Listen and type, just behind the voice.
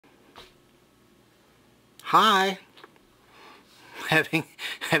Hi.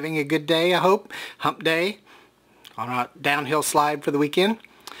 Having a good day, I hope. Hump day on a downhill slide for the weekend.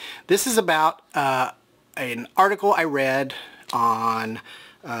 This is about an article I read on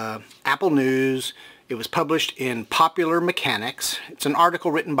Apple News. It was published in Popular Mechanics. It's an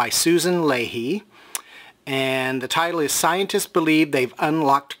article written by Susan Lahey, and the title is "Scientists Believe They've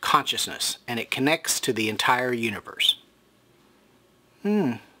Unlocked Consciousness, and it Connects to the Entire Universe."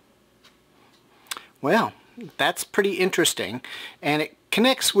 Well, that's pretty interesting, and it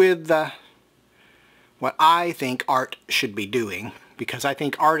connects with what I think art should be doing, because I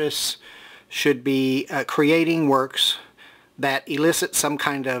think artists should be creating works that elicit some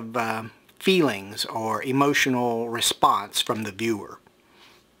kind of feelings or emotional response from the viewer.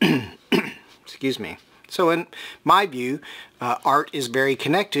 Excuse me. So in my view, art is very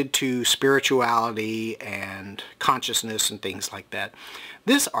connected to spirituality and consciousness and things like that.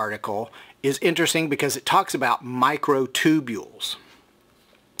 This article is interesting because it talks about microtubules.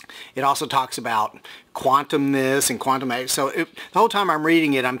 It also talks about quantum this and quantum that. So the whole time I'm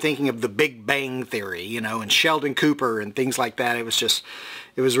reading it, I'm thinking of the Big Bang Theory, you know, and Sheldon Cooper and things like that. It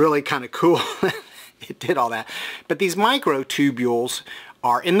was really kind of cool. It did all that. But these microtubules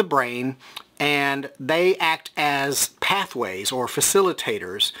are in the brain, and they act as pathways or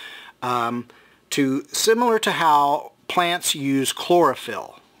facilitators similar to how plants use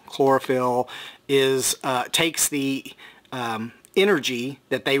chlorophyll. Chlorophyll takes the energy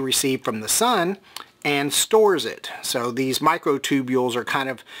that they receive from the sun and stores it. So these microtubules are kind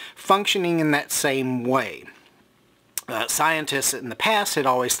of functioning in that same way. Scientists in the past had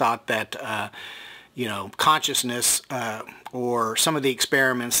always thought that you know, consciousness or some of the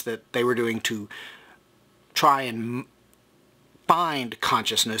experiments that they were doing to try and find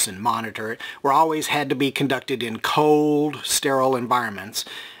consciousness and monitor it were always had to be conducted in cold, sterile environments.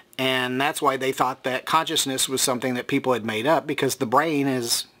 And that's why they thought that consciousness was something that people had made up, because the brain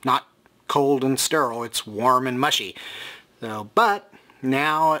is not cold and sterile, it's warm and mushy. So, but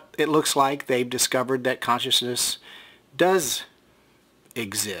now it looks like they've discovered that consciousness does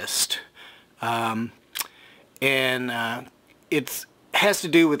exist. It has to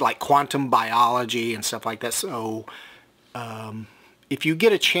do with like quantum biology and stuff like that. So if you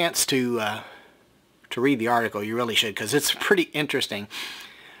get a chance to read the article, you really should, because it's pretty interesting.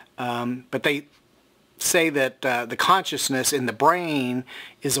 But they say that the consciousness in the brain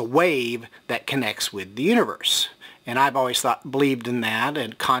is a wave that connects with the universe. And I've always believed in that,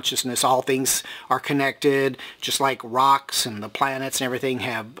 and consciousness, all things are connected, just like rocks and the planets and everything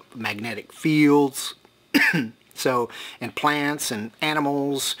have magnetic fields. So, and plants and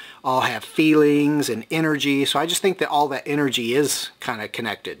animals all have feelings and energy. So I just think that all that energy is kind of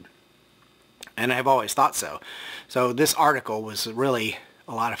connected. And I've always thought so. So this article was really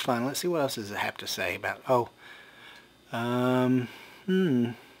a lot of fun. Let's see, what else does it have to say about,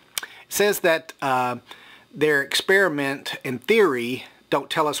 it says that their experiment and theory don't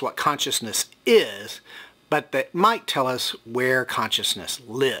tell us what consciousness is, but that might tell us where consciousness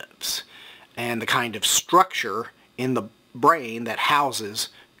lives and the kind of structure in the brain that houses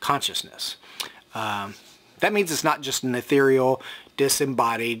consciousness. That means it's not just an ethereal,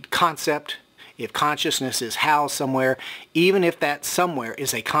 disembodied concept. If consciousness is housed somewhere, even if that somewhere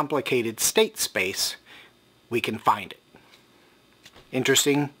is a complicated state space, we can find it.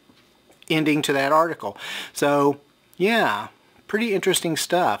 Interesting ending to that article. So, yeah, pretty interesting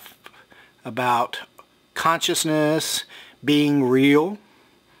stuff about consciousness being real,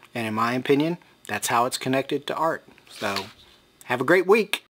 and in my opinion, that's how it's connected to art. So, have a great week.